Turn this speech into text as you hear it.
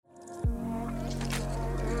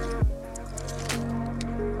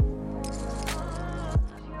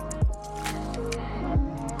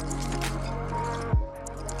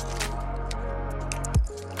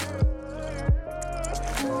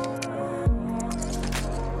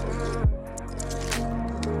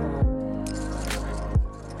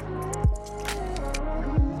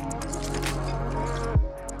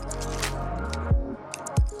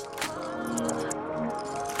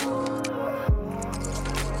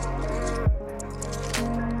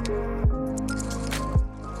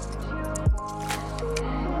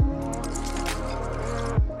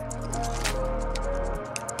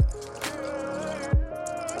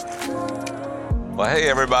Hey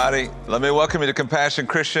everybody, let me welcome you to Compassion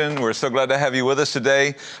Christian. We're so glad to have you with us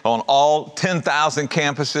today on all 10,000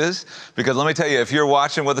 campuses, because let me tell you, if you're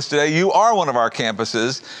watching with us today, you are one of our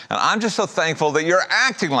campuses, and I'm just so thankful that you're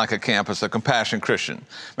acting like a campus of Compassion Christian.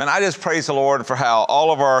 Man, I just praise the Lord for how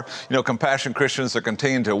all of our, Compassion Christians are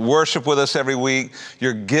continuing to worship with us every week.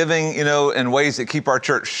 You're giving, in ways that keep our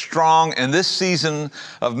church strong in this season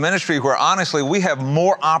of ministry where honestly, we have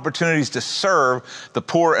more opportunities to serve the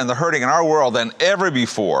poor and the hurting in our world than ever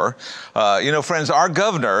before. Friends, our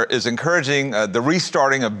governor is encouraging the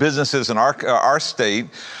restarting of businesses in our state.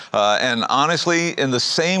 And honestly, in the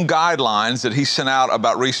same guidelines that he sent out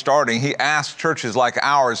about restarting, he asked churches like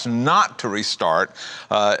ours not to restart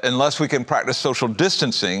unless we can practice social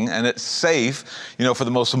distancing and it's safe, for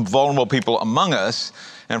the most vulnerable people among us.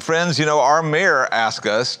 And friends, our mayor asked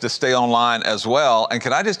us to stay online as well. And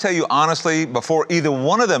can I just tell you honestly, before either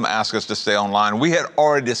one of them asked us to stay online, we had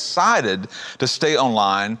already decided to stay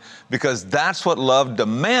online because that's what love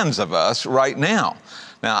demands of us right now.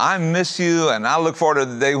 Now, I miss you, and I look forward to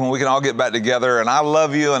the day when we can all get back together, and I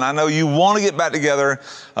love you, and I know you want to get back together,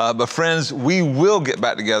 but friends, we will get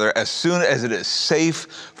back together as soon as it is safe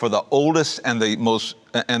for the oldest and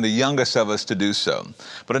the youngest of us to do so.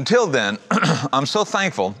 But until then, I'm so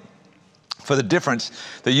thankful for the difference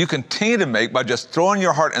that you continue to make by just throwing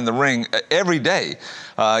your heart in the ring every day.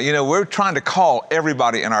 We're trying to call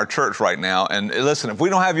everybody in our church right now. And listen, if we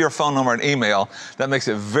don't have your phone number and email, that makes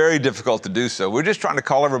it very difficult to do so. We're just trying to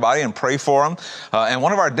call everybody and pray for them. And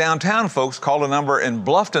one of our downtown folks called a number in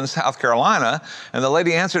Bluffton, South Carolina, and the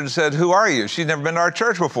lady answered and said, "Who are you?" She'd never been to our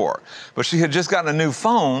church before, but she had just gotten a new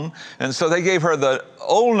phone. And so they gave her the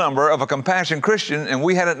old number of a Compassion Christian, and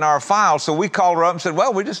we had it in our file. So we called her up and said,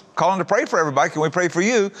 "Well, we just calling to pray for everybody. Can we pray for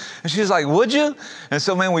you?" And she's like, "Would you?" And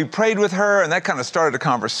so, man, we prayed with her, and that kind of started a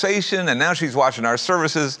conversation. And now she's watching our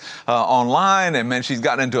services online. And man, she's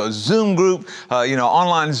gotten into a Zoom group,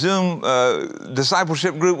 online Zoom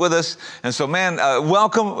discipleship group with us. And so, man,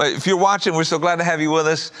 welcome. If you're watching, we're so glad to have you with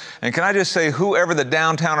us. And can I just say, whoever the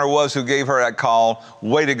downtowner was who gave her that call,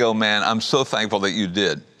 way to go, man. I'm so thankful that you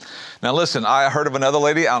did. Now, listen, I heard of another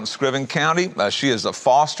lady out in Scriven County. She is a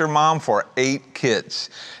foster mom for 8 kids.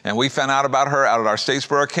 And we found out about her out at our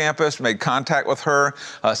Statesboro campus, made contact with her,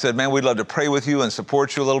 said, "Man, we'd love to pray with you and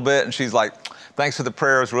support you a little bit." And she's like, "Thanks for the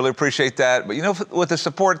prayers, really appreciate that. But with the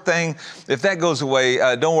support thing, if that goes away,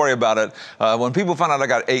 don't worry about it. When people find out I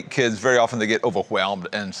got 8 kids, very often they get overwhelmed.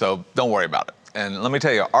 And so don't worry about it." And let me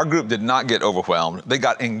tell you, our group did not get overwhelmed. They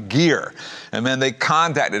got in gear. And then they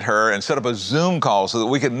contacted her and set up a Zoom call so that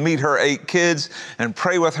we could meet her 8 kids and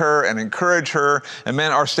pray with her and encourage her. And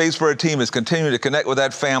man, our Statesboro team is continuing to connect with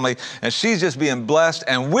that family. And she's just being blessed,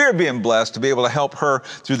 and we're being blessed to be able to help her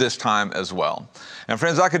through this time as well. And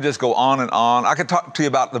friends, I could just go on and on. I could talk to you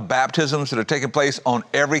about the baptisms that are taking place on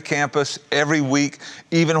every campus, every week,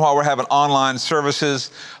 even while we're having online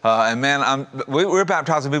services. And man, we're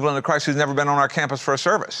baptizing people into Christ who's never been on our campus for a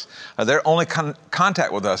service. Their only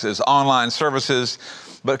contact with us is online services.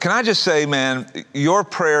 But can I just say, man, your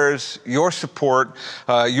prayers, your support,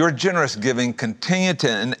 your generous giving continue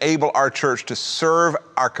to enable our church to serve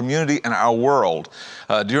our community and our world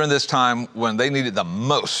during this time when they need it the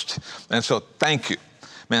most. And so thank you.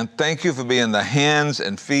 Man, thank you for being the hands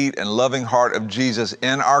and feet and loving heart of Jesus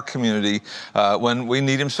in our community when we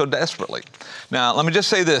need him so desperately. Now, let me just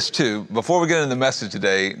say this too, before we get into the message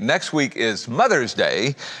today. Next week is Mother's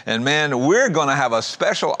Day, and man, we're gonna have a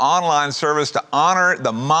special online service to honor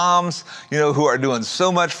the moms, who are doing so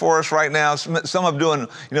much for us right now. Some are doing,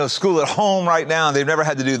 school at home right now, and they've never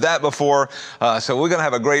had to do that before. So we're gonna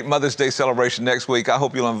have a great Mother's Day celebration next week. I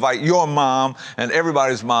hope you'll invite your mom and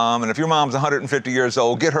everybody's mom, and if your mom's 150 years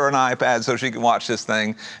old, get her an iPad so she can watch this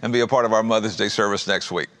thing and be a part of our Mother's Day service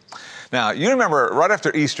next week. Now, you remember right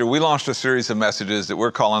after Easter, we launched a series of messages that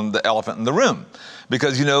we're calling the elephant in the room.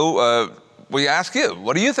 Because, we ask you,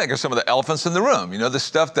 what do you think are some of the elephants in the room? The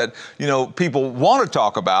stuff that, people want to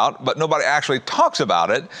talk about, but nobody actually talks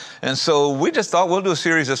about it. And so we just thought we'll do a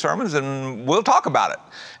series of sermons and we'll talk about it.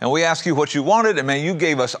 And we asked you what you wanted, and man, you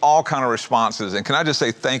gave us all kind of responses. And can I just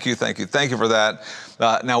say thank you for that.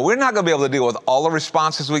 Now, we're not going to be able to deal with all the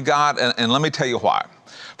responses we got, and let me tell you why.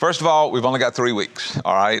 First of all, we've only got 3 weeks,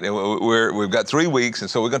 all right? We've got 3 weeks, and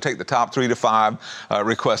so we're going to take the top 3 to 5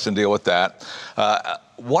 requests and deal with that.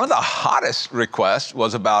 One of the hottest requests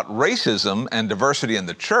was about racism and diversity in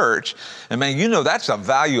the church. And man, that's a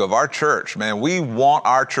value of our church. Man, we want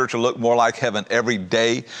our church to look more like heaven every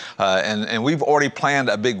day. And we've already planned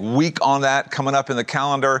a big week on that coming up in the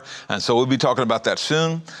calendar. And so we'll be talking about that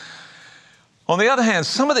soon. On the other hand,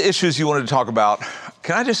 some of the issues you wanted to talk about,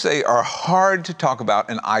 can I just say, are hard to talk about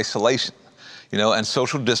in isolation. and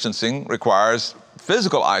social distancing requires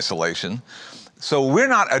physical isolation. So we're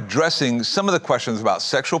not addressing some of the questions about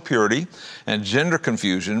sexual purity and gender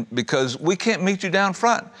confusion because we can't meet you down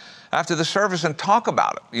front after the service and talk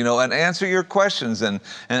about it, and answer your questions and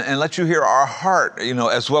let you hear our heart,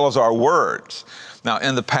 as well as our words. Now,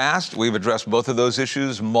 in the past, we've addressed both of those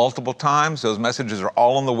issues multiple times. Those messages are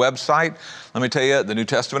all on the website. Let me tell you, the New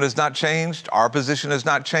Testament has not changed. Our position has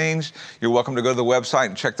not changed. You're welcome to go to the website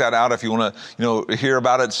and check that out if you want to, hear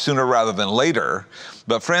about it sooner rather than later.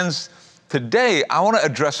 But friends, today, I want to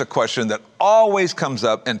address a question that always comes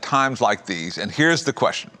up in times like these. And here's the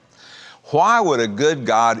question. Why would a good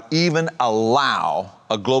God even allow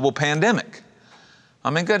a global pandemic? I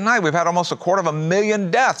mean, good night. We've had almost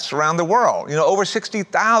 250,000 deaths around the world. Over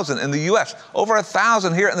 60,000 in the U.S., over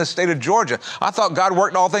 1,000 here in the state of Georgia. I thought God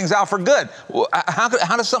worked all things out for good. How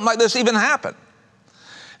does something like this even happen?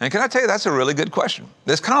 And can I tell you, that's a really good question.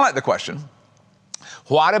 It's kind of like the question,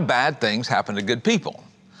 why do bad things happen to good people?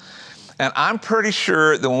 And I'm pretty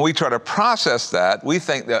sure that when we try to process that, we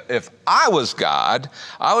think that if I was God,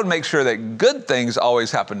 I would make sure that good things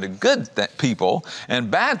always happen to good people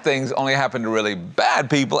and bad things only happen to really bad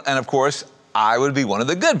people. And of course, I would be one of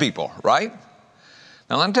the good people, right?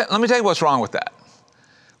 Now, let me tell you what's wrong with that.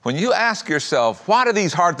 When you ask yourself, why do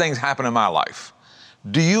these hard things happen in my life?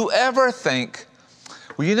 Do you ever think,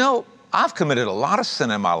 well, I've committed a lot of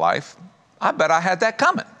sin in my life. I bet I had that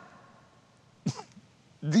coming.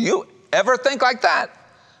 Do you ever think like that?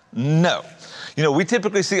 No. We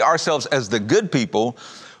typically see ourselves as the good people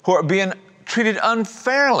who are being treated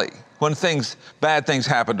unfairly when bad things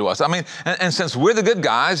happen to us. I mean, and since we're the good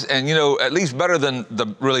guys and, at least better than the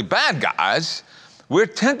really bad guys, we're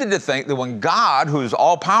tempted to think that when God, who's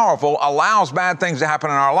all powerful, allows bad things to happen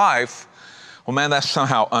in our life, well, man, that's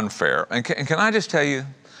somehow unfair. And can I just tell you,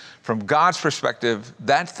 from God's perspective,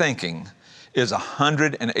 that thinking is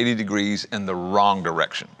 180 degrees in the wrong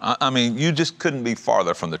direction. I mean, you just couldn't be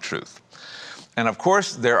farther from the truth. And of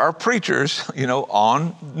course, there are preachers,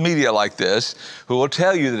 on media like this who will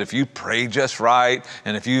tell you that if you pray just right,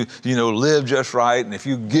 and if you, live just right, and if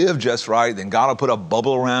you give just right, then God will put a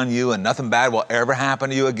bubble around you and nothing bad will ever happen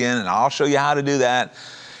to you again, and I'll show you how to do that.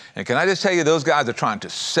 And can I just tell you, those guys are trying to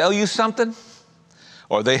sell you something,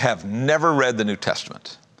 or they have never read the New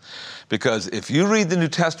Testament. Because if you read the New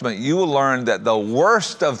Testament, you will learn that the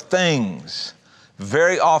worst of things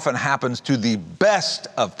very often happens to the best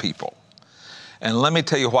of people. And let me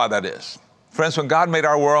tell you why that is. Friends, when God made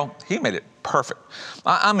our world, He made it perfect.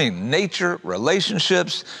 I mean, nature,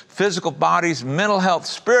 relationships, physical bodies, mental health,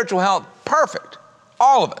 spiritual health, perfect.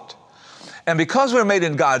 All of it. And because we're made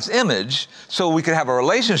in God's image, so we could have a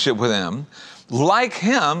relationship with Him, like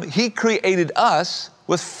Him, He created us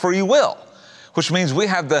with free will, which means we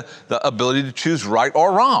have the ability to choose right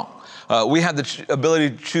or wrong. We have the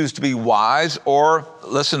ability to choose to be wise or,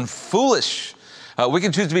 foolish. We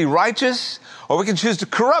can choose to be righteous, or we can choose to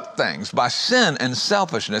corrupt things by sin and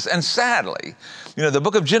selfishness. And sadly, the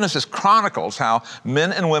book of Genesis chronicles how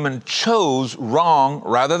men and women chose wrong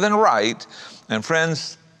rather than right. And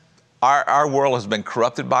friends, our world has been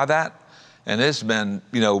corrupted by that, and it's been,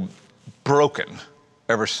 broken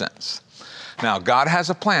ever since. Now, God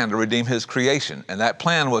has a plan to redeem His creation, and that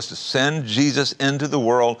plan was to send Jesus into the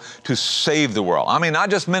world to save the world. I mean,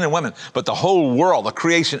 not just men and women, but the whole world, the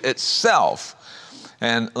creation itself.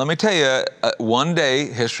 And let me tell you, one day,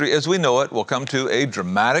 history as we know it will come to a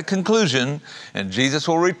dramatic conclusion, and Jesus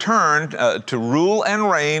will return to rule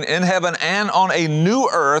and reign in heaven and on a new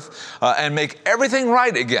earth and make everything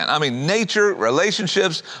right again. I mean, nature,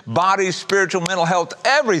 relationships, bodies, spiritual, mental health,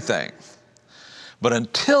 everything. But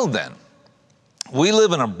until then, we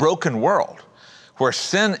live in a broken world where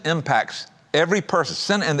sin impacts every person.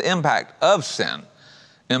 Sin and the impact of sin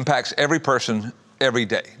impacts every person every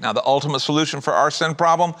day. Now, the ultimate solution for our sin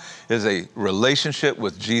problem is a relationship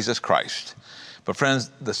with Jesus Christ. But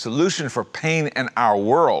friends, the solution for pain in our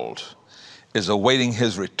world is awaiting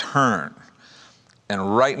His return.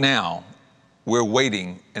 And right now, we're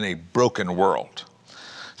waiting in a broken world.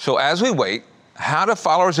 So as we wait, how do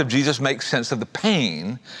followers of Jesus make sense of the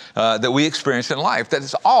pain that we experience in life that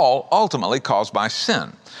is all ultimately caused by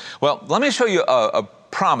sin? Well, let me show you a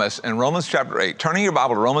promise in Romans chapter 8. Turning your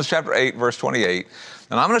Bible to Romans chapter 8, verse 28,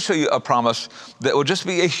 and I'm going to show you a promise that will just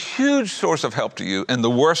be a huge source of help to you in the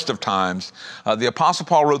worst of times. The Apostle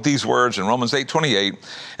Paul wrote these words in Romans 8:28,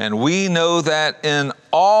 and we know that in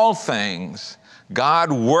all things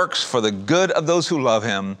God works for the good of those who love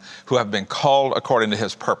Him, who have been called according to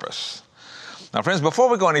His purpose. Now, friends, before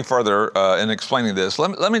we go any further in explaining this,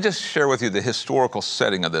 let me just share with you the historical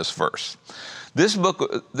setting of this verse. This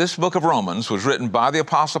book of Romans was written by the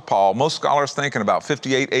Apostle Paul, most scholars think in about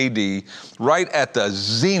 58 AD, right at the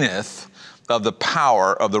zenith of the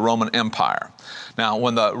power of the Roman Empire. Now,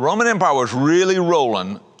 when the Roman Empire was really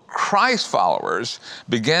rolling, Christ followers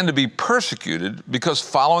began to be persecuted because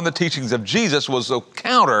following the teachings of Jesus was so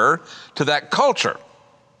counter to that culture.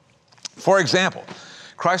 For example,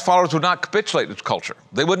 Christ followers would not capitulate to culture.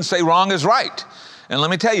 They wouldn't say wrong is right. And let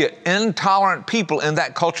me tell you, intolerant people in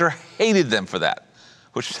that culture hated them for that,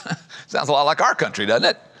 which sounds a lot like our country, doesn't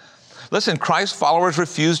it? Listen, Christ followers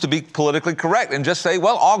refused to be politically correct and just say,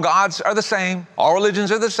 well, all gods are the same, all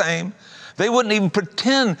religions are the same. They wouldn't even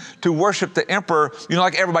pretend to worship the emperor,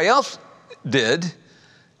 like everybody else did,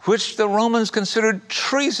 which the Romans considered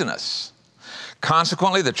treasonous.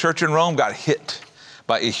 Consequently, the church in Rome got hit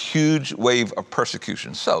by a huge wave of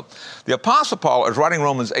persecution. So the Apostle Paul is writing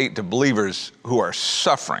Romans 8 to believers who are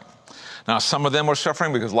suffering. Now, some of them were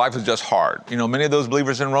suffering because life was just hard. Many of those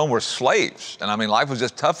believers in Rome were slaves, and life was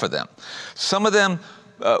just tough for them. Some of them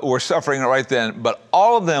were suffering right then, but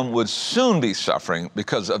all of them would soon be suffering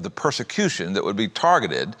because of the persecution that would be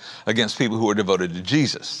targeted against people who were devoted to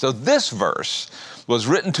Jesus. So this verse was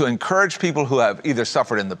written to encourage people who have either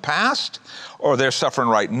suffered in the past, or they're suffering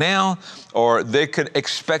right now, or they could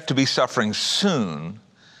expect to be suffering soon.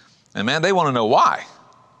 And man, they want to know why.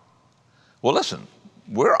 Well, listen,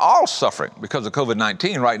 we're all suffering because of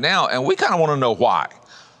COVID-19 right now, and we kind of want to know why.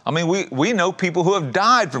 We know people who have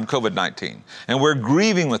died from COVID-19, and we're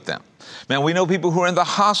grieving with them. Man, we know people who are in the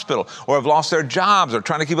hospital or have lost their jobs or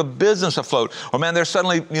trying to keep a business afloat. Or man, they're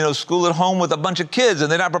suddenly, school at home with a bunch of kids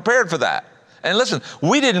and they're not prepared for that. And listen,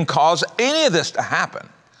 we didn't cause any of this to happen.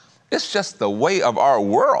 It's just the way of our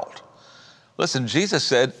world. Listen, Jesus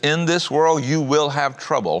said, in this world you will have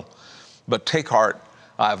trouble, but take heart,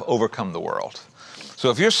 I've overcome the world.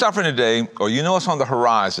 So if you're suffering today, or you know it's on the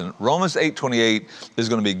horizon, Romans 8:28 is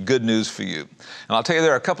going to be good news for you. And I'll tell you,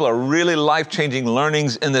 there are a couple of really life-changing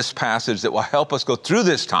learnings in this passage that will help us go through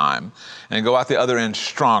this time and go out the other end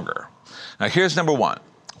stronger. Now here's number one.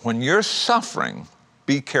 When you're suffering,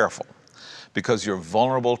 be careful, because you're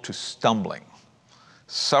vulnerable to stumbling.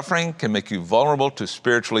 Suffering can make you vulnerable to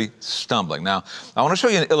spiritually stumbling. Now, I want to show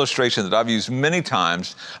you an illustration that I've used many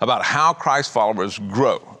times about how Christ followers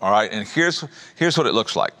grow, all right? And here's what it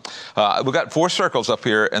looks like. We've got 4 circles up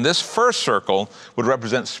here, and this first circle would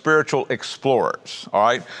represent spiritual explorers, all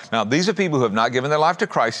right? Now, these are people who have not given their life to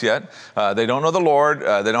Christ yet. They don't know the Lord.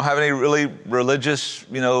 They don't have any really religious,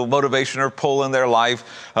 motivation or pull in their life,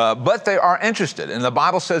 but they are interested. And the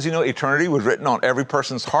Bible says, eternity was written on every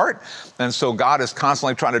person's heart, and so God is constantly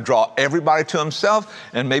trying to draw everybody to himself.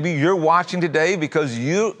 And maybe you're watching today because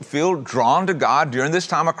you feel drawn to God during this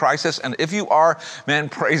time of crisis. And if you are, man,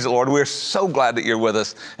 praise the Lord. We're so glad that you're with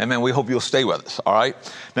us. And man, we hope you'll stay with us. All right.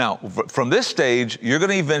 Now, from this stage, you're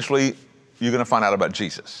going to find out about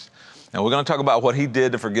Jesus. And we're going to talk about what he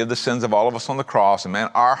did to forgive the sins of all of us on the cross. And man,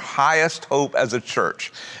 our highest hope as a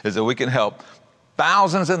church is that we can help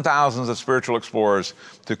thousands and thousands of spiritual explorers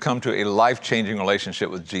to come to a life-changing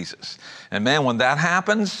relationship with Jesus. And man, when that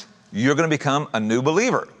happens, you're going to become a new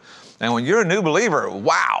believer. And when you're a new believer,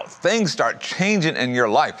 wow, things start changing in your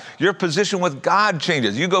life. Your position with God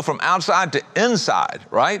changes. You go from outside to inside,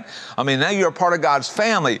 right? Now you're a part of God's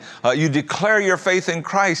family. You declare your faith in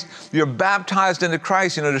Christ. You're baptized into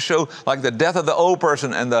Christ, to show like the death of the old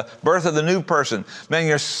person and the birth of the new person. Man,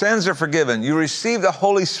 your sins are forgiven. You receive the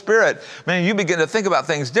Holy Spirit. Man, you begin to think about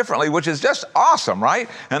things differently, which is just awesome, right?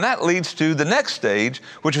 And that leads to the next stage,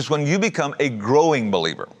 which is when you become a growing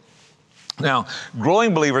believer. Now,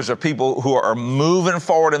 growing believers are people who are moving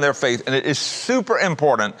forward in their faith, and it is super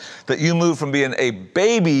important that you move from being a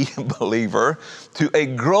baby believer to a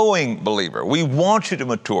growing believer. We want you to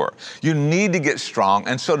mature. You need to get strong,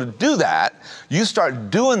 and so to do that, you start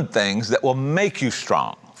doing things that will make you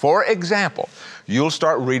strong. For example, you'll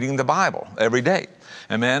start reading the Bible every day.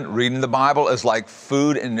 And man, reading the Bible is like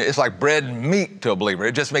food, and it's like bread and meat to a believer.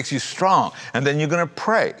 It just makes you strong. And then you're going to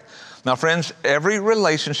pray. Now, friends, every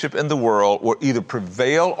relationship in the world will either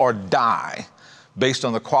prevail or die based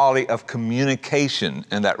on the quality of communication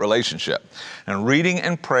in that relationship. And reading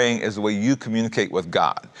and praying is the way you communicate with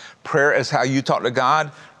God. Prayer is how you talk to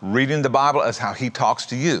God. Reading the Bible is how he talks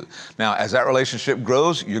to you. Now, as that relationship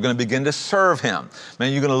grows, you're going to begin to serve him.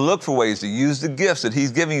 Man, you're going to look for ways to use the gifts that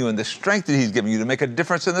he's giving you and the strength that he's giving you to make a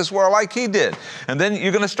difference in this world like he did. And then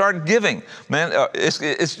you're going to start giving. Man,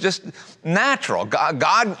 it's just natural.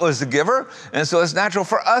 God was the giver, and so it's natural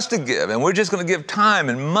for us to give. And we're just going to give time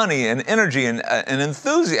and money and energy and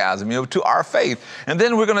enthusiasm, to our faith. And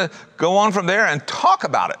then we're going to go on from there and talk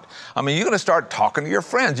about it. You're going to start talking to your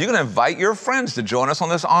friends. You're going to invite your friends to join us on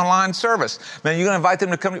this online service. Man, you're going to invite them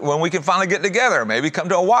to come when we can finally get together, maybe come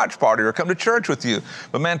to a watch party or come to church with you.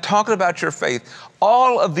 But man, talking about your faith,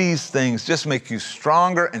 all of these things just make you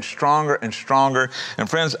stronger and stronger and stronger. And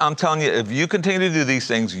friends, I'm telling you, if you continue to do these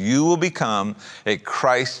things, you will become a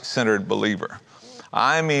Christ-centered believer.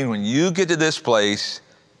 I mean, when you get to this place,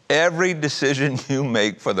 every decision you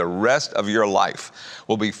make for the rest of your life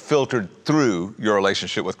will be filtered through your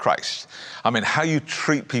relationship with Christ. I mean, how you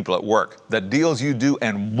treat people at work, the deals you do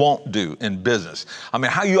and won't do in business. I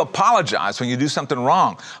mean, how you apologize when you do something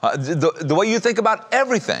wrong. The way you think about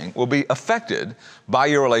everything will be affected by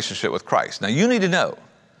your relationship with Christ. Now, you need to know,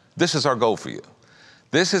 this is our goal for you.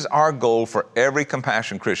 This is our goal for every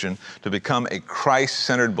Compassion Christian, to become a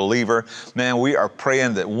Christ-centered believer. Man, we are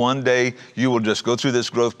praying that one day you will just go through this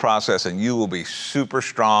growth process and you will be super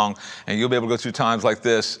strong and you'll be able to go through times like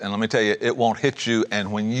this. And let me tell you, it won't hit you.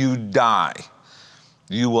 And when you die,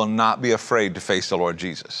 you will not be afraid to face the Lord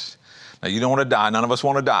Jesus. Now, you don't want to die. None of us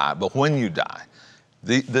want to die. But when you die,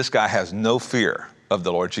 this guy has no fear of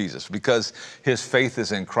the Lord Jesus because his faith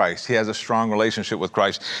is in Christ. He has a strong relationship with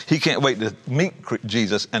Christ. He can't wait to meet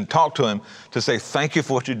Jesus and talk to him to say, thank you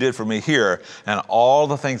for what you did for me here and all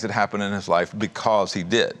the things that happened in his life because he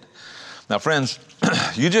did. Now, friends,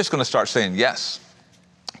 you're just going to start saying yes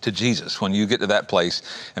to Jesus when you get to that place.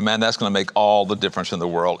 And man, that's going to make all the difference in the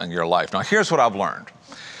world in your life. Now, here's what I've learned.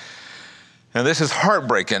 And this is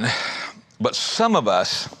heartbreaking, but some of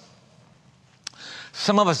us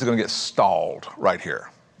are going to get stalled right here.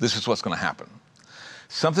 This is what's going to happen.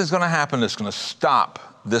 Something's going to happen that's going to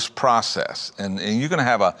stop this process. And you're going to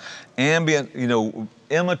have a ambient,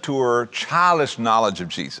 immature, childish knowledge of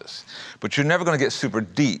Jesus. But you're never going to get super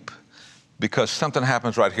deep because something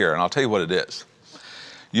happens right here. And I'll tell you what it is.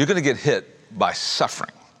 You're going to get hit by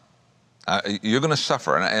suffering. You're going to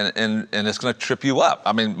suffer, and it's going to trip you up.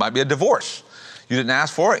 I mean, it might be a divorce. You didn't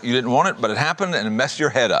ask for it, you didn't want it, but it happened and it messed your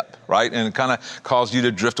head up, right? And it kind of caused you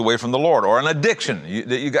to drift away from the Lord, or an addiction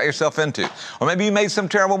that you got yourself into. Or maybe you made some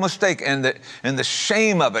terrible mistake and the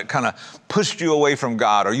shame of it kind of pushed you away from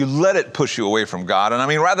God, or you let it push you away from God. And I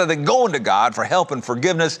mean, rather than going to God for help and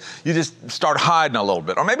forgiveness, you just start hiding a little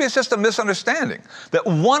bit. Or maybe it's just a misunderstanding that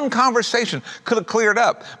one conversation could have cleared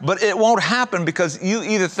up, but it won't happen because you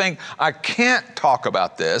either think, I can't talk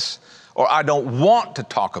about this, or I don't want to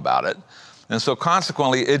talk about it. And so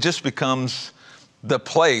consequently, it just becomes the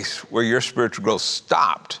place where your spiritual growth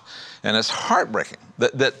stopped. And it's heartbreaking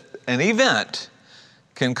that an event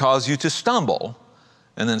can cause you to stumble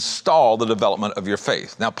and then stall the development of your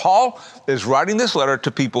faith. Now, Paul is writing this letter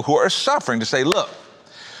to people who are suffering to say, look,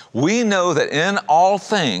 we know that in all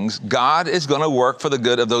things, God is going to work for the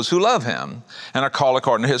good of those who love him and are called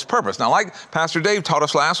according to his purpose. Now, like Pastor Dave taught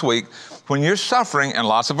us last week, when you're suffering, and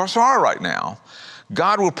lots of us are right now,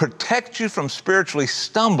 God will protect you from spiritually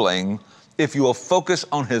stumbling if you will focus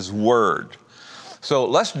on his word. So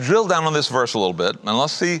let's drill down on this verse a little bit, and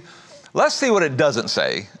let's see what it doesn't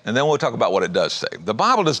say, and then we'll talk about what it does say. The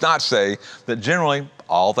Bible does not say that generally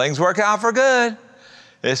all things work out for good.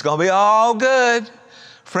 It's going to be all good.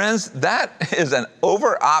 Friends, that is an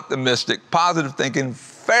over-optimistic, positive thinking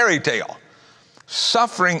fairy tale.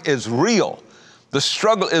 Suffering is real. The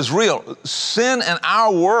struggle is real. Sin in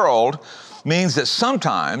our world means that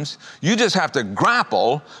sometimes you just have to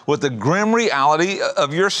grapple with the grim reality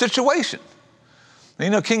of your situation.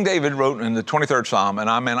 King David wrote in the 23rd Psalm, and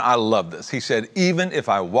I love this. He said, even if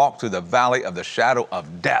I walk through the valley of the shadow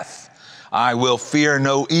of death, I will fear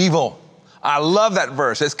no evil. I love that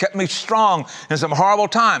verse. It's kept me strong in some horrible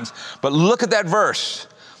times. But look at that verse.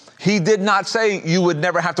 He did not say you would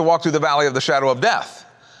never have to walk through the valley of the shadow of death.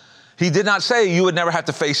 He did not say you would never have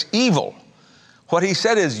to face evil. What he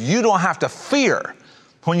said is you don't have to fear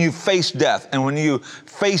when you face death and when you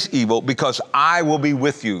face evil, because I will be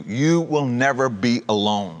with you. You will never be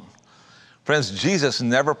alone. Friends, Jesus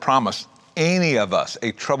never promised any of us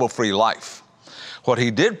a trouble-free life. What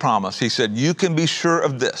he did promise, he said, you can be sure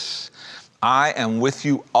of this. I am with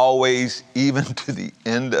you always, even to the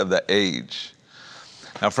end of the age.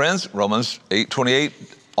 Now, friends, Romans 8:28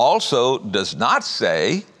 also does not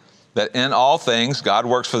say that in all things, God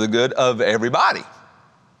works for the good of everybody.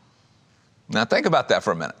 Now think about that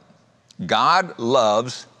for a minute. God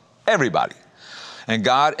loves everybody. And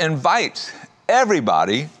God invites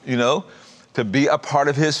everybody, to be a part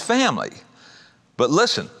of his family. But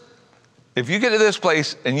listen, if you get to this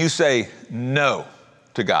place and you say no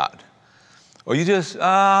to God, or you just,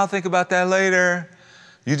 I'll think about that later.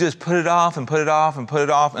 You just put it off and put it off and put it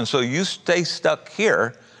off. And so you stay stuck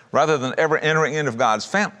here rather than ever entering into God's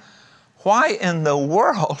family. Why in the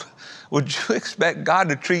world would you expect God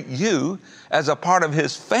to treat you as a part of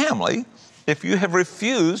his family if you have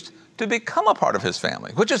refused to become a part of his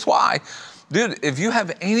family, which is why, dude, if you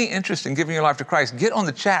have any interest in giving your life to Christ, get on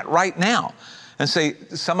the chat right now and say,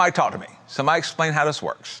 somebody talk to me. Somebody explain how this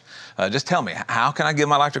works. Just tell me, how can I give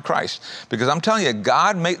my life to Christ? Because I'm telling you,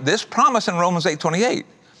 God made this promise in Romans 8:28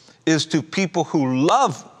 is to people who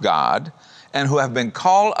love God and who have been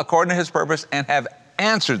called according to his purpose and have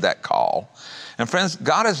answered that call. And friends,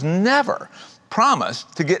 God has never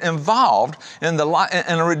promised to get involved in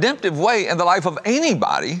a redemptive way in the life of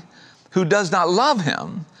anybody who does not love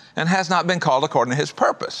him and has not been called according to his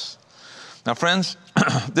purpose. Now, friends,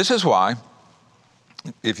 this is why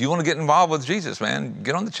if you want to get involved with Jesus, man,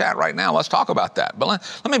 get on the chat right now. Let's talk about that. But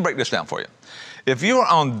let me break this down for you. If you are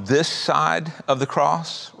on this side of the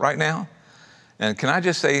cross right now, and can I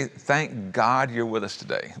just say, thank God you're with us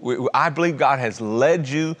today. I believe God has led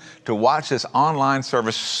you to watch this online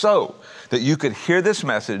service so that you could hear this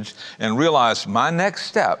message and realize my next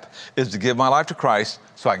step is to give my life to Christ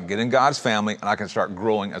so I can get in God's family and I can start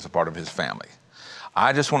growing as a part of his family.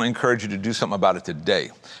 I just want to encourage you to do something about it today,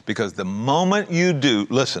 because the moment you do,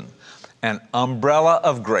 listen, an umbrella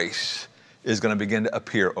of grace is going to begin to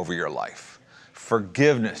appear over your life.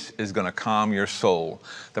 Forgiveness is going to calm your soul.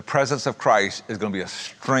 The presence of Christ is going to be a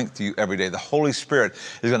strength to you every day. The Holy Spirit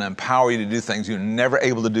is going to empower you to do things you're never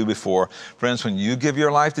able to do before. Friends, when you give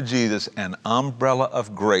your life to Jesus, an umbrella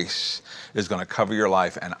of grace is going to cover your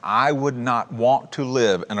life. And I would not want to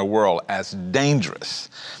live in a world as dangerous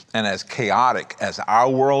and as chaotic as our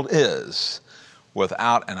world is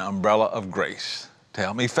without an umbrella of grace to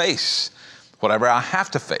help me face whatever I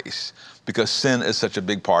have to face, because sin is such a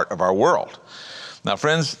big part of our world. Now,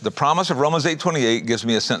 friends, the promise of Romans 8:28 gives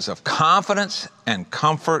me a sense of confidence and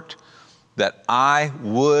comfort that I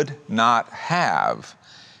would not have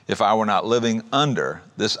if I were not living under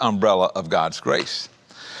this umbrella of God's grace.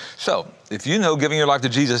 So if you know giving your life to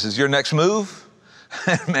Jesus is your next move,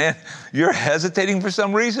 man, you're hesitating for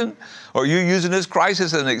some reason, or you're using this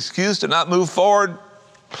crisis as an excuse to not move forward,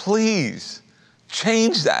 please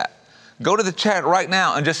change that. Go to the chat right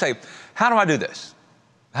now and just say, how do I do this?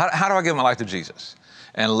 How do I give my life to Jesus?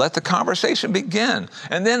 And let the conversation begin.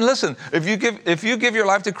 And then listen, if you give your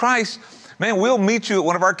life to Christ, man, we'll meet you at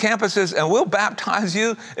one of our campuses and we'll baptize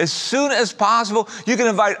you as soon as possible. You can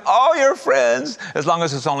invite all your friends as long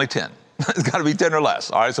as it's only 10. It's got to be 10 or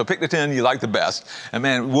less. All right, so pick the 10 you like the best. And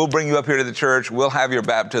man, we'll bring you up here to the church. We'll have your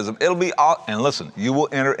baptism. It'll be all, and listen, you will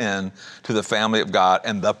enter into the family of God.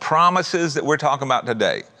 And the promises that we're talking about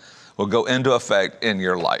today will go into effect in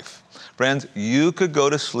your life. Friends, you could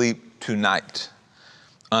go to sleep tonight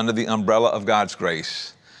under the umbrella of God's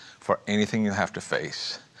grace for anything you have to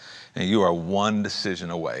face. And you are one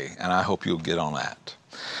decision away, and I hope you'll get on that.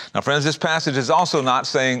 Now, friends, this passage is also not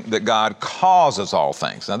saying that God causes all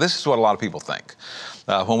things. Now, this is what a lot of people think.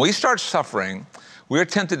 When we start suffering, we're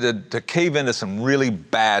tempted to cave into some really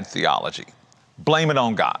bad theology. Blame it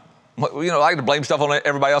on God. You know, I like to blame stuff on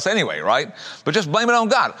everybody else anyway, right? But just blame it on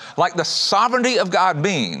God. Like the sovereignty of God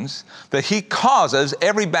means that he causes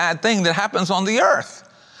every bad thing that happens on the earth.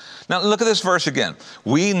 Now, look at this verse again.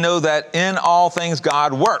 We know that in all things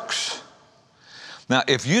God works. Now,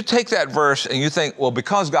 if you take that verse and you think, well,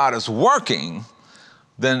 because God is working,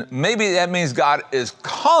 then maybe that means God is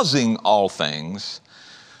causing all things.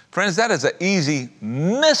 Friends, that is an easy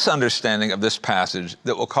misunderstanding of this passage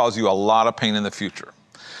that will cause you a lot of pain in the future.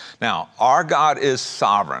 Now, our God is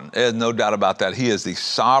sovereign. There's no doubt about that. He is the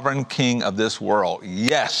sovereign king of this world.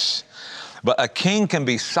 Yes, but a king can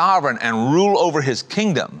be sovereign and rule over his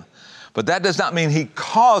kingdom. But that does not mean he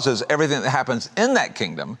causes everything that happens in that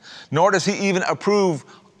kingdom, nor does he even approve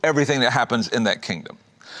everything that happens in that kingdom.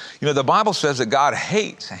 You know, the Bible says that God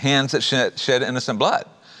hates hands that shed innocent blood.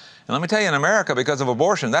 And let me tell you, in America, because of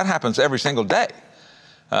abortion, that happens every single day.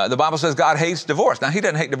 The Bible says God hates divorce. Now, he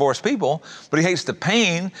doesn't hate divorced people, but he hates the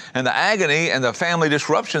pain and the agony and the family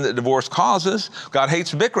disruption that divorce causes. God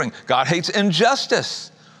hates bickering. God hates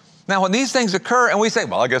injustice. Now, when these things occur and we say,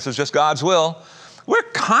 well, I guess it's just God's will, we're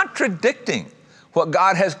contradicting what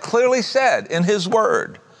God has clearly said in his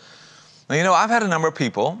word. Now, you know, I've had a number of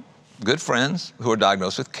people, good friends, who are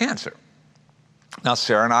diagnosed with cancer. Now,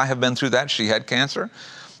 Sarah and I have been through that. She had cancer.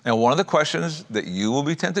 And one of the questions that you will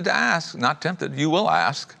be tempted to ask, not tempted, you will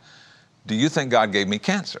ask, do you think God gave me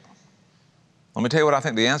cancer? Let me tell you what I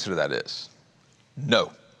think the answer to that is.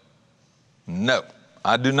 No. No.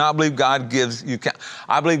 I do not believe God gives you cancer.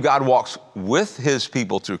 I believe God walks with his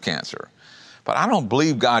people through cancer. But I don't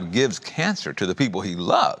believe God gives cancer to the people he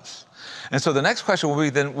loves. And so the next question will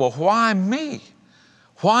be then, well, why me?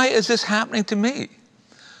 Why is this happening to me?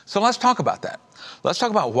 So let's talk about that. Let's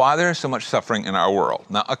talk about why there is so much suffering in our world.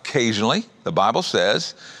 Now, occasionally, the Bible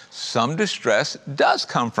says some distress does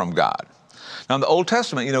come from God. Now, in the Old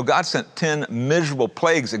Testament, God sent 10 miserable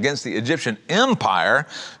plagues against the Egyptian empire,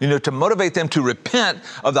 to motivate them to repent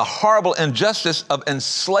of the horrible injustice of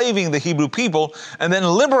enslaving the Hebrew people and then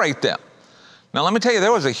liberate them. Now, let me tell you,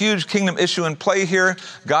 there was a huge kingdom issue in play here.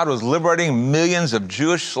 God was liberating millions of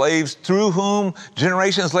Jewish slaves through whom,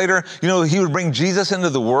 generations later, he would bring Jesus into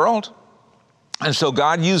the world. And so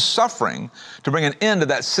God used suffering to bring an end to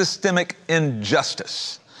that systemic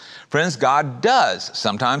injustice. Friends, God does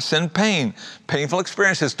sometimes send painful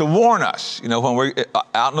experiences to warn us, when we're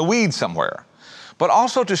out in the weeds somewhere, but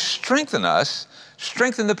also to strengthen us,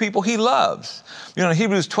 strengthen the people he loves. In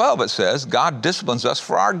Hebrews 12, it says, God disciplines us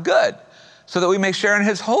for our good so that we may share in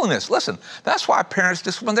his holiness. Listen, that's why parents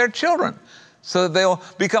discipline their children, so that they'll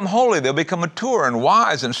become holy, they'll become mature and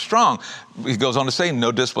wise and strong. He goes on to say,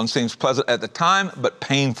 no discipline seems pleasant at the time, but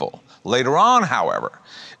painful. Later on, however,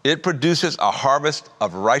 it produces a harvest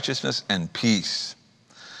of righteousness and peace.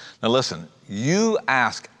 Now listen, you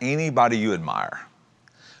ask anybody you admire,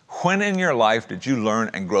 when in your life did you learn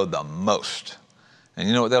and grow the most? And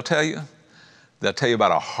you know what they'll tell you? They'll tell you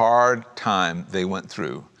about a hard time they went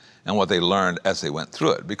through and what they learned as they went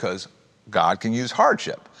through it, because God can use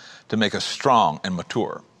hardship to make us strong and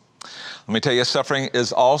mature. Let me tell you, suffering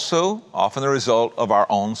is also often the result of our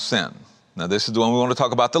own sin. Now, this is the one we want to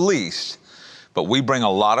talk about the least, but we bring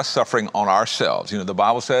a lot of suffering on ourselves. The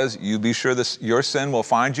Bible says, you be sure your sin will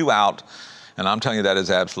find you out. And I'm telling you, that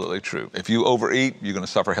is absolutely true. If you overeat, you're going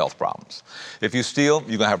to suffer health problems. If you steal,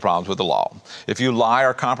 you're going to have problems with the law. If you lie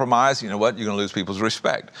or compromise, you know what? You're going to lose people's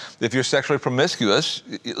respect. If you're sexually promiscuous,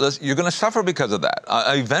 you're going to suffer because of that,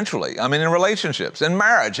 eventually. In relationships, in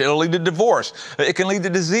marriage, it'll lead to divorce. It can lead to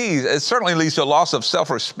disease. It certainly leads to a loss of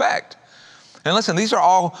self-respect. And listen, these are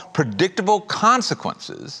all predictable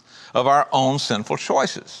consequences of our own sinful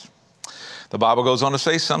choices. The Bible goes on to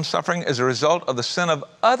say some suffering is a result of the sin of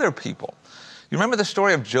other people. You remember the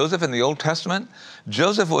story of Joseph in the Old Testament?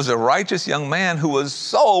 Joseph was a righteous young man who was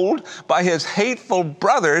sold by his hateful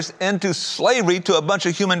brothers into slavery to a bunch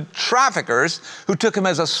of human traffickers who took him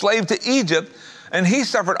as a slave to Egypt. And he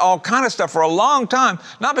suffered all kind of stuff for a long time,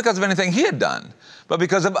 not because of anything he had done, but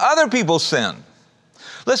because of other people's sin.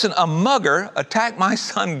 Listen, a mugger attacked my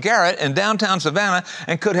son Garrett in downtown Savannah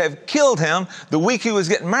and could have killed him the week he was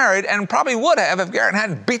getting married, and probably would have if Garrett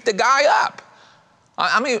hadn't beat the guy up.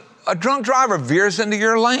 A drunk driver veers into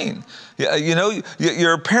your lane.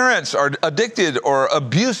 Your parents are addicted or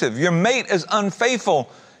abusive. Your mate is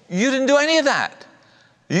unfaithful. You didn't do any of that.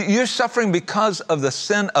 You're suffering because of the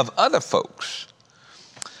sin of other folks.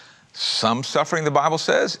 Some suffering, the Bible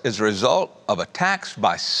says, is a result of attacks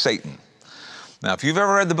by Satan. Now, if you've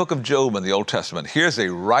ever read the book of Job in the Old Testament, here's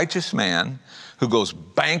a righteous man who goes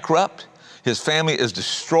bankrupt. His family is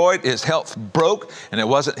destroyed, his health broke, and it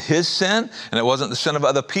wasn't his sin, and it wasn't the sin of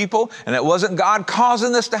other people, and it wasn't God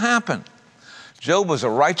causing this to happen. Job was a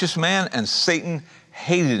righteous man, and Satan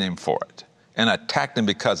hated him for it and attacked him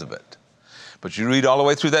because of it. But you read all the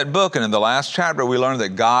way through that book, and in the last chapter, we learn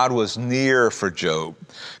that God was near for Job.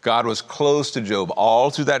 God was close to Job all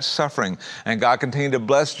through that suffering, and God continued to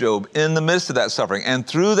bless Job in the midst of that suffering and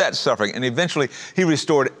through that suffering, and eventually he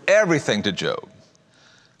restored everything to Job.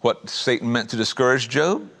 What Satan meant to discourage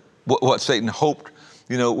Job, what Satan hoped,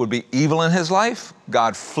 would be evil in his life,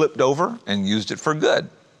 God flipped over and used it for good.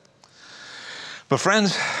 But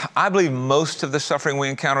friends, I believe most of the suffering we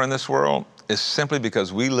encounter in this world is simply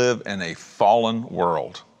because we live in a fallen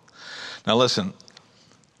world. Now listen,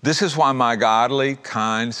 this is why my godly,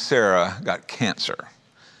 kind Sarah got cancer.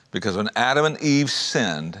 Because when Adam and Eve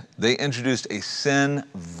sinned, they introduced a sin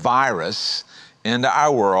virus into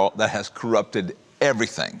our world that has corrupted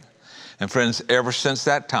everything. And friends, ever since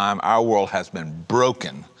that time, our world has been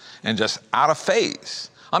broken and just out of phase.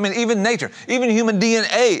 Even nature, even human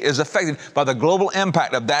DNA is affected by the global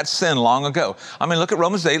impact of that sin long ago. Look at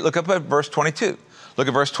Romans 8, look up at verse 22. Look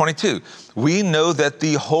at verse 22. We know that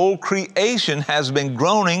the whole creation has been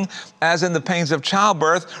groaning as in the pains of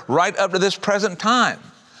childbirth right up to this present time.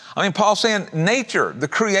 Paul's saying nature, the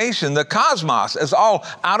creation, the cosmos is all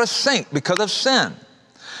out of sync because of sin.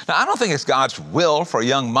 Now, I don't think it's God's will for a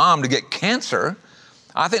young mom to get cancer.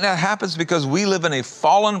 I think that happens because we live in a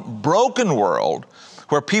fallen, broken world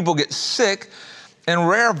where people get sick and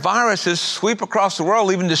rare viruses sweep across the world,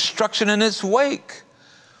 leaving destruction in its wake.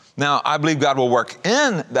 Now, I believe God will work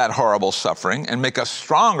in that horrible suffering and make us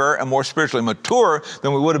stronger and more spiritually mature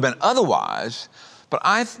than we would have been otherwise. But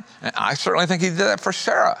I certainly think he did that for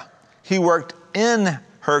Sarah. He worked in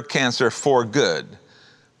her cancer for good,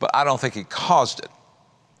 but I don't think he caused it.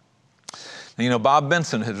 And, Bob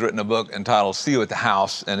Benson has written a book entitled See You at the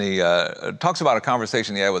House, and he talks about a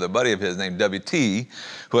conversation he had with a buddy of his named WT,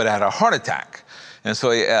 who had had a heart attack. And so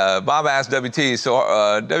Bob asked WT,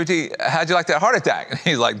 so WT, how'd you like that heart attack? And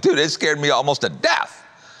he's like, dude, it scared me almost to death.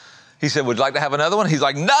 He said, would you like to have another one? He's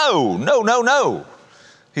like, no, no, no, no.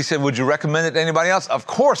 He said, would you recommend it to anybody else? Of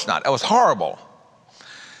course not. That was horrible.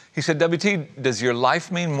 He said, WT, does your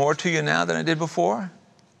life mean more to you now than it did before?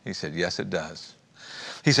 He said, yes, it does.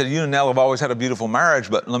 He said, you and Nell have always had a beautiful marriage,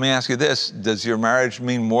 but let me ask you this. Does your marriage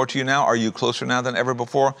mean more to you now? Are you closer now than ever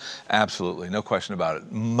before? Absolutely, no question about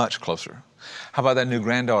it, much closer. How about that new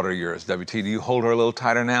granddaughter of yours, WT? Do you hold her a little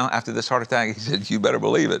tighter now after this heart attack? He said, you better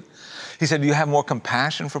believe it. He said, do you have more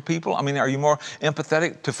compassion for people? I mean, are you more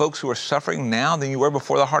empathetic to folks who are suffering now than you were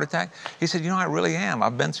before the heart attack? He said, I really am.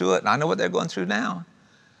 I've been through it, and I know what they're going through now.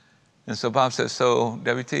 And so Bob says, so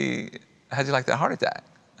WT, how'd you like that heart attack?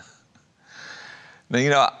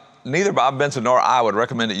 Now, neither Bob Benson nor I would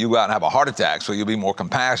recommend that you go out and have a heart attack so you'll be more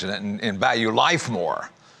compassionate and value life more.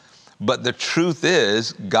 But the truth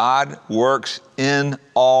is, God works in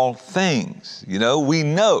all things. We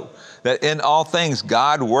know that in all things,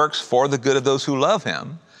 God works for the good of those who love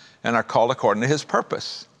him and are called according to his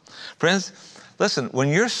purpose. Friends, listen, when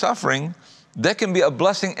you're suffering, there can be a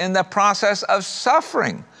blessing in the process of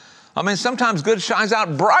suffering. I mean, sometimes good shines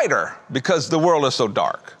out brighter because the world is so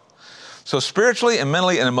dark. So spiritually and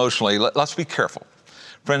mentally and emotionally, let's be careful.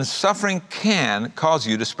 Friends, suffering can cause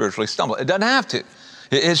you to spiritually stumble. It doesn't have to.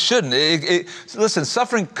 It shouldn't. Listen,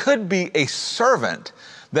 suffering could be a servant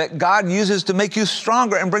that God uses to make you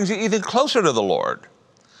stronger and brings you even closer to the Lord.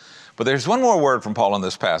 But there's one more word from Paul in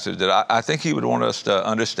this passage that I think he would want us to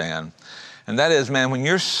understand. And that is, man, when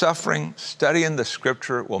you're suffering, studying the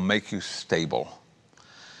scripture will make you stable.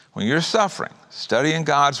 When you're suffering, studying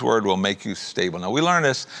God's word will make you stable. Now, we learned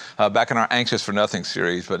this back in our Anxious for Nothing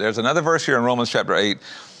series, but there's another verse here in Romans chapter 8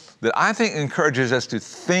 that I think encourages us to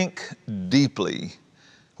think deeply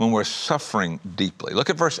when we're suffering deeply. Look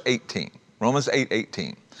at verse 18, Romans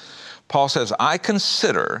 8:18. Paul says, I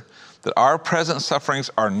consider that our present sufferings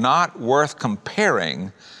are not worth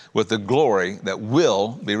comparing with the glory that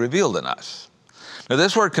will be revealed in us. Now,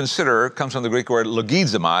 this word consider comes from the Greek word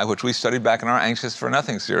logizomai, which we studied back in our Anxious for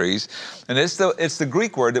Nothing series. And it's the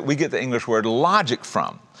Greek word that we get the English word logic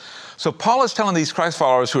from. So Paul is telling these Christ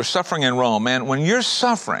followers who are suffering in Rome, man, when you're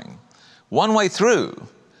suffering, one way through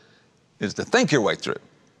is to think your way through.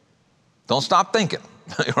 Don't stop thinking,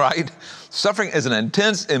 right? Suffering is an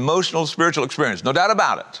intense, emotional, spiritual experience, no doubt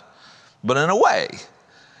about it. But in a way,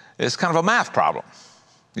 it's kind of a math problem.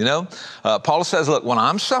 Paul says, look, when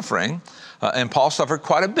I'm suffering, and Paul suffered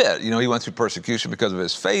quite a bit. He went through persecution because of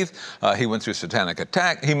his faith. He went through satanic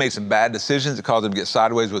attack. He made some bad decisions that caused him to get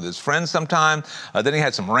sideways with his friends sometime. Then he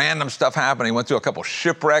had some random stuff happen. He went through a couple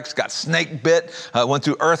shipwrecks, got snake bit, went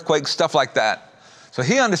through earthquakes, stuff like that. So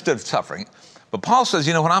he understood suffering. But Paul says,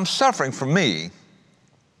 when I'm suffering, for me,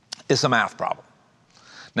 it's a math problem.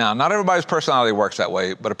 Now, not everybody's personality works that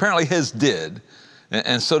way, but apparently his did,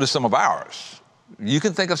 and so do some of ours. You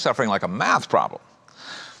can think of suffering like a math problem.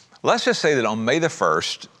 Let's just say that on May the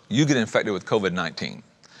 1st, you get infected with COVID-19,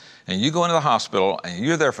 and you go into the hospital, and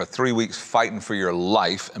you're there for 3 weeks fighting for your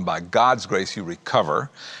life, and by God's grace, you recover,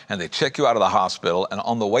 and they check you out of the hospital, and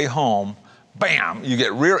on the way home, bam, you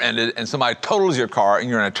get rear-ended, and somebody totals your car, and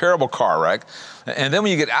you're in a terrible car wreck. And then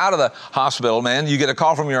when you get out of the hospital, man, you get a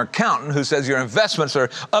call from your accountant who says your investments are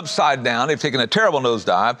upside down. They've taken a terrible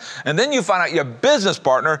nosedive. And then you find out your business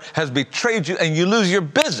partner has betrayed you, and you lose your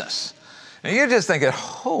business. And you're just thinking,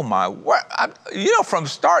 oh my word, from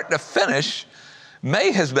start to finish,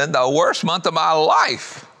 May has been the worst month of my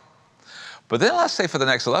life. But then let's say for the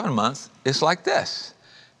next 11 months, it's like this.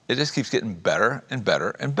 It just keeps getting better and better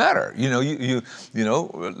and better. A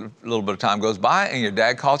little bit of time goes by and your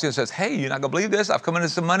dad calls you and says, hey, you're not gonna believe this. I've come into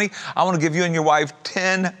some money. I wanna give you and your wife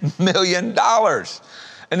 $10 million.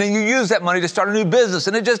 And then you use that money to start a new business,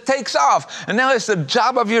 and it just takes off. And now it's the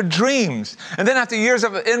job of your dreams. And then after years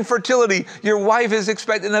of infertility, your wife is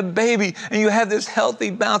expecting a baby, and you have this healthy,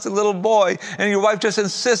 bouncing little boy, and your wife just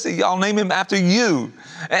insists that y'all name him after you.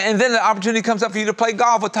 And then the opportunity comes up for you to play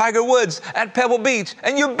golf with Tiger Woods at Pebble Beach,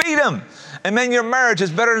 and you beat him. And then your marriage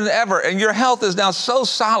is better than ever, and your health is now so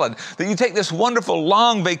solid that you take this wonderful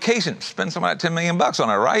long vacation, spend some of that $10 million on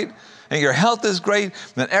it, right? And your health is great,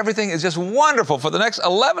 and everything is just wonderful for the next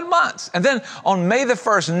 11 months. And then on May the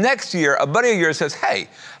 1st next year, a buddy of yours says, hey,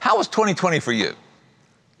 how was 2020 for you?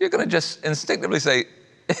 You're gonna just instinctively say,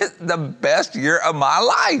 it's the best year of my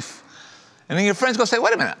life. And then your friend's gonna say,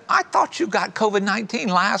 wait a minute, I thought you got COVID-19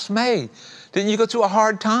 last May. Didn't you go through a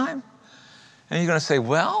hard time? And you're gonna say,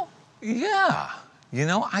 well, yeah,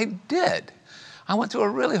 I did. I went through a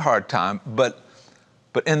really hard time, but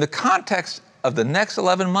in the context of the next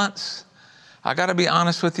 11 months, I gotta be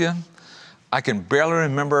honest with you, I can barely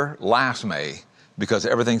remember last May because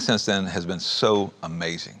everything since then has been so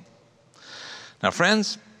amazing. Now,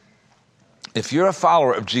 friends, if you're a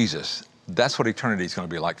follower of Jesus, that's what eternity is gonna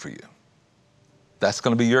be like for you. That's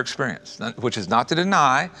gonna be your experience, which is not to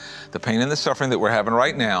deny the pain and the suffering that we're having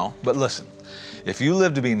right now, but listen, if you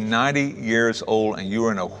live to be 90 years old and you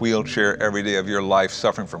are in a wheelchair every day of your life,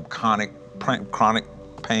 suffering from chronic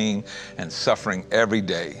pain and suffering every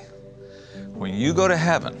day, when you go to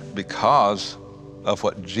heaven because of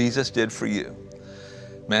what Jesus did for you,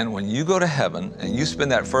 man, when you go to heaven and you spend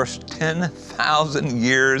that first 10,000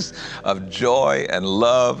 years of joy and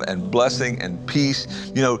love and blessing and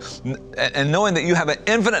peace, you know, and knowing that you have an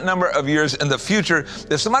infinite number of years in the future,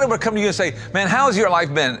 if somebody were to come to you and say, man, how's your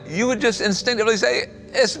life been? You would just instinctively say,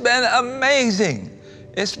 it's been amazing.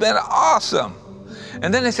 It's been awesome.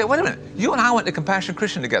 And then they say, wait a minute, you and I went to Compassion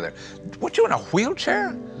Christian together. Weren't you in a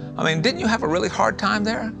wheelchair? I mean, didn't you have a really hard time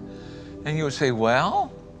there? And you would say,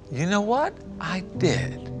 well, you know what? I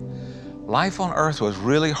did. Life on earth was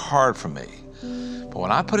really hard for me. But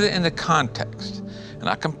when I put it into context and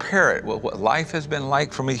I compare it with what life has been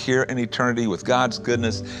like for me here in eternity with God's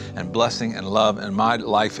goodness and blessing and love in my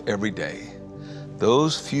life every day,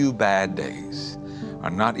 those few bad days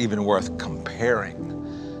are not even worth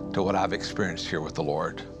comparing to what I've experienced here with the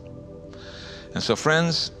Lord. And so,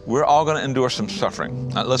 friends, we're all going to endure some suffering.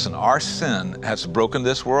 Now, listen, our sin has broken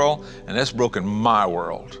this world, and it's broken my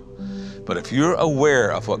world. But if you're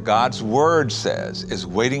aware of what God's word says is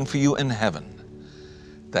waiting for you in heaven,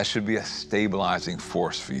 that should be a stabilizing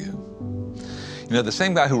force for you. You know, the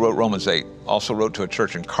same guy who wrote Romans 8 also wrote to a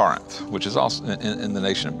church in Corinth, which is also in the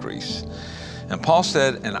nation of Greece. And Paul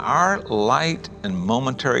said, in our light and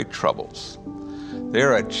momentary troubles, they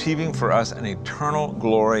are achieving for us an eternal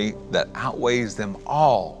glory that outweighs them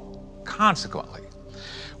all. Consequently,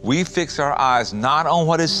 we fix our eyes not on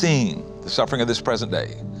what is seen, the suffering of this present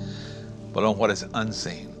day, but on what is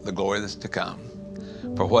unseen, the glory that's to come.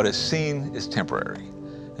 For what is seen is temporary,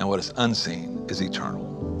 and what is unseen is eternal.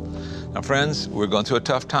 Now, friends, we're going through a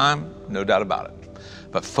tough time, no doubt about it.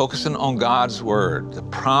 But focusing on God's word, the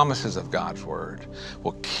promises of God's word,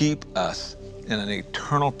 will keep us in an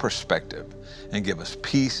eternal perspective and give us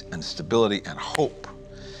peace and stability and hope,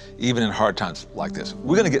 even in hard times like this.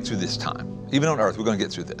 We're going to get through this time. Even on earth, we're going to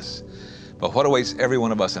get through this. But what awaits every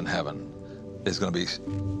one of us in heaven is going to be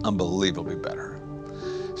unbelievably better.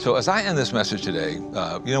 So as I end this message today,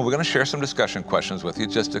 we're going to share some discussion questions with you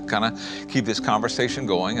just to kind of keep this conversation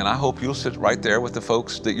going. And I hope you'll sit right there with the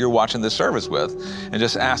folks that you're watching this service with and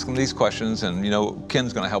just ask them these questions. And,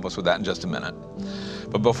 Ken's going to help us with that in just a minute.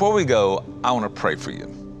 But before we go, I want to pray for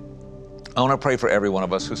you. I want to pray for every one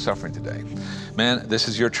of us who's suffering today. Man, this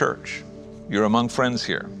is your church. You're among friends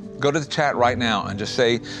here. Go to the chat right now and just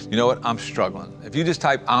say, you know what, I'm struggling. If you just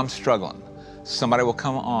type, I'm struggling, somebody will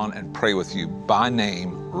come on and pray with you by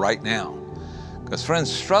name right now. Because friends,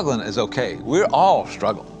 struggling is okay. We're all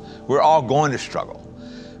struggling. We're all going to struggle.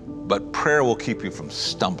 But prayer will keep you from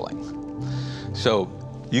stumbling. So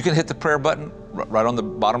you can hit the prayer button right on the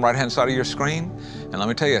bottom right-hand side of your screen. And let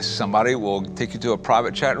me tell you, somebody will take you to a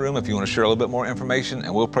private chat room if you want to share a little bit more information,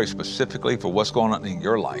 and we'll pray specifically for what's going on in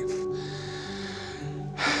your life.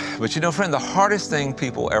 But friend, the hardest thing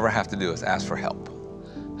people ever have to do is ask for help.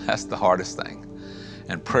 That's the hardest thing.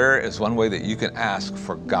 And prayer is one way that you can ask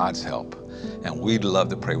for God's help. And we'd love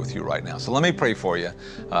to pray with you right now. So let me pray for you,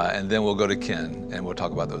 and then we'll go to Ken, and we'll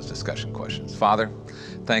talk about those discussion questions. Father,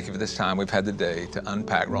 thank you for this time we've had today to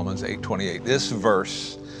unpack Romans 8:28. This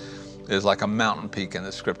verse is like a mountain peak in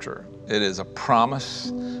the scripture. It is a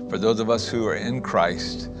promise for those of us who are in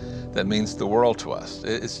Christ that means the world to us.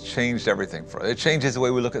 It's changed everything for us. It changes the way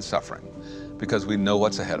we look at suffering because we know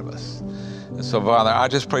what's ahead of us. And so, Father, I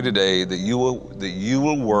just pray today that you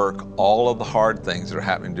will work all of the hard things that are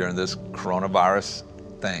happening during this coronavirus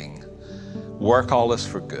thing. Work all this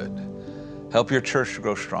for good. Help your church to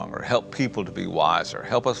grow stronger. Help people to be wiser.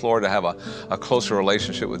 Help us, Lord, to have a closer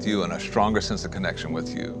relationship with you and a stronger sense of connection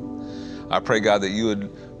with you. I pray, God, that you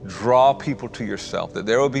would draw people to yourself, that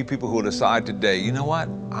there will be people who will decide today, you know what?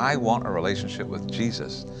 I want a relationship with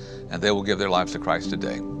Jesus, and they will give their lives to Christ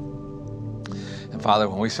today. And Father,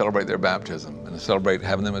 when we celebrate their baptism and celebrate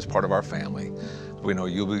having them as part of our family, we know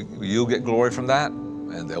you'll get glory from that,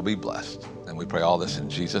 and they'll be blessed. And we pray all this in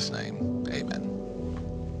Jesus' name. Amen.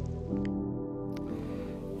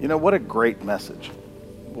 What a great message.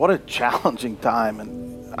 What a challenging time.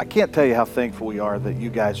 And I can't tell you how thankful we are that you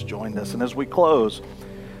guys joined us. And as we close,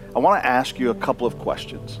 I want to ask you a couple of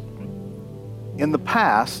questions. In the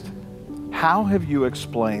past, how have you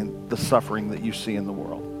explained the suffering that you see in the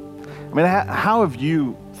world? I mean, how have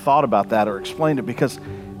you thought about that or explained it? Because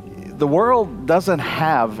the world doesn't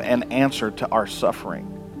have an answer to our suffering.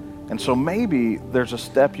 And so maybe there's a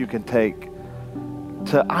step you can take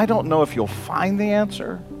to, I don't know if you'll find the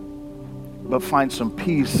answer, but find some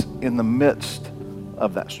peace in the midst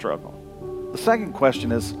of that struggle. The second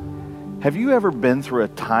question is, have you ever been through a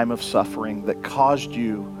time of suffering that caused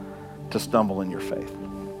you to stumble in your faith?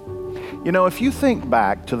 You know, if you think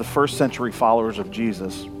back to the first century followers of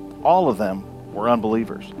Jesus, all of them were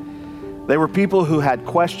unbelievers. They were people who had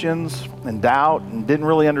questions and doubt and didn't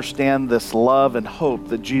really understand this love and hope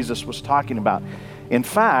that Jesus was talking about. In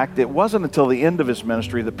fact, it wasn't until the end of his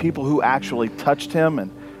ministry that people who actually touched him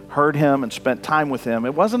and heard him and spent time with him,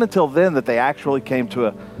 it wasn't until then that they actually came to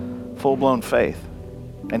a full-blown faith.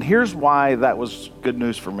 And here's why that was good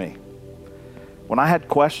news for me. When I had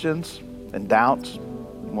questions and doubts,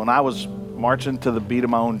 when I was marching to the beat of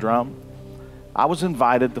my own drum, I was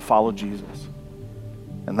invited to follow Jesus.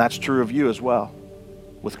 And that's true of you as well.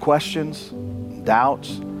 With questions,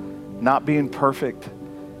 doubts, not being perfect,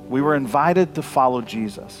 we were invited to follow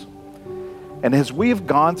Jesus. And as we have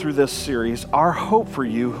gone through this series, our hope for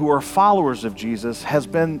you who are followers of Jesus has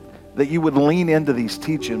been that you would lean into these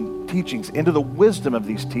teachings, into the wisdom of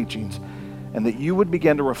these teachings, and that you would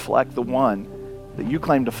begin to reflect the one that you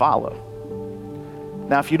claim to follow.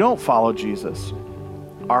 Now, if you don't follow Jesus,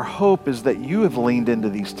 our hope is that you have leaned into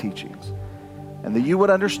these teachings and that you would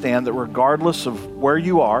understand that regardless of where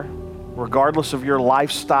you are, regardless of your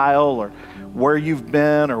lifestyle or where you've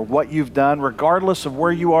been or what you've done, regardless of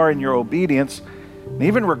where you are in your obedience, and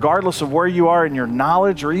even regardless of where you are in your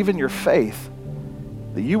knowledge or even your faith,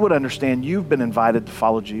 that you would understand you've been invited to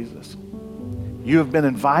follow Jesus. You have been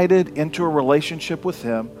invited into a relationship with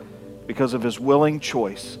him because of his willing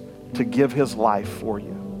choice to give his life for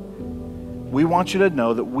you. We want you to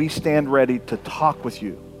know that we stand ready to talk with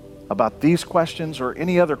you about these questions or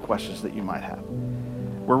any other questions that you might have.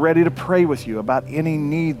 We're ready to pray with you about any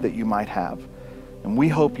need that you might have, and we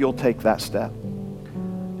hope you'll take that step.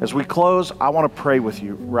 As we close, I want to pray with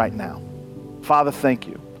you right now. Father, thank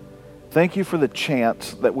you. Thank you for the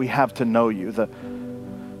chance that we have to know you,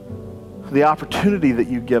 the opportunity that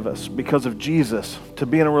you give us because of Jesus to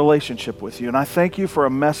be in a relationship with you. And I thank you for a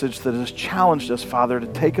message that has challenged us, Father, to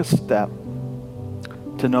take a step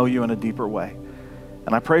to know you in a deeper way.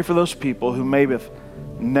 And I pray for those people who maybe have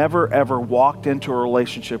never ever walked into a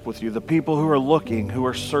relationship with you, the people who are looking, who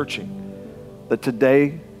are searching, that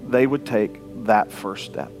today they would take that first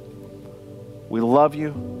step. We love you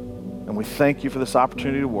and we thank you for this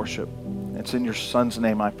opportunity to worship. It's in your Son's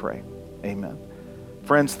name I pray. Amen.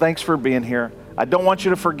 Friends, thanks for being here. I don't want you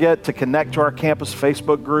to forget to connect to our campus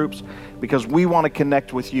Facebook groups because we want to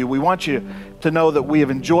connect with you. We want you to know that we have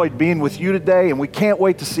enjoyed being with you today, and we can't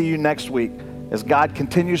wait to see you next week as God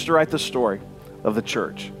continues to write the story of the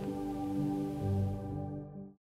church.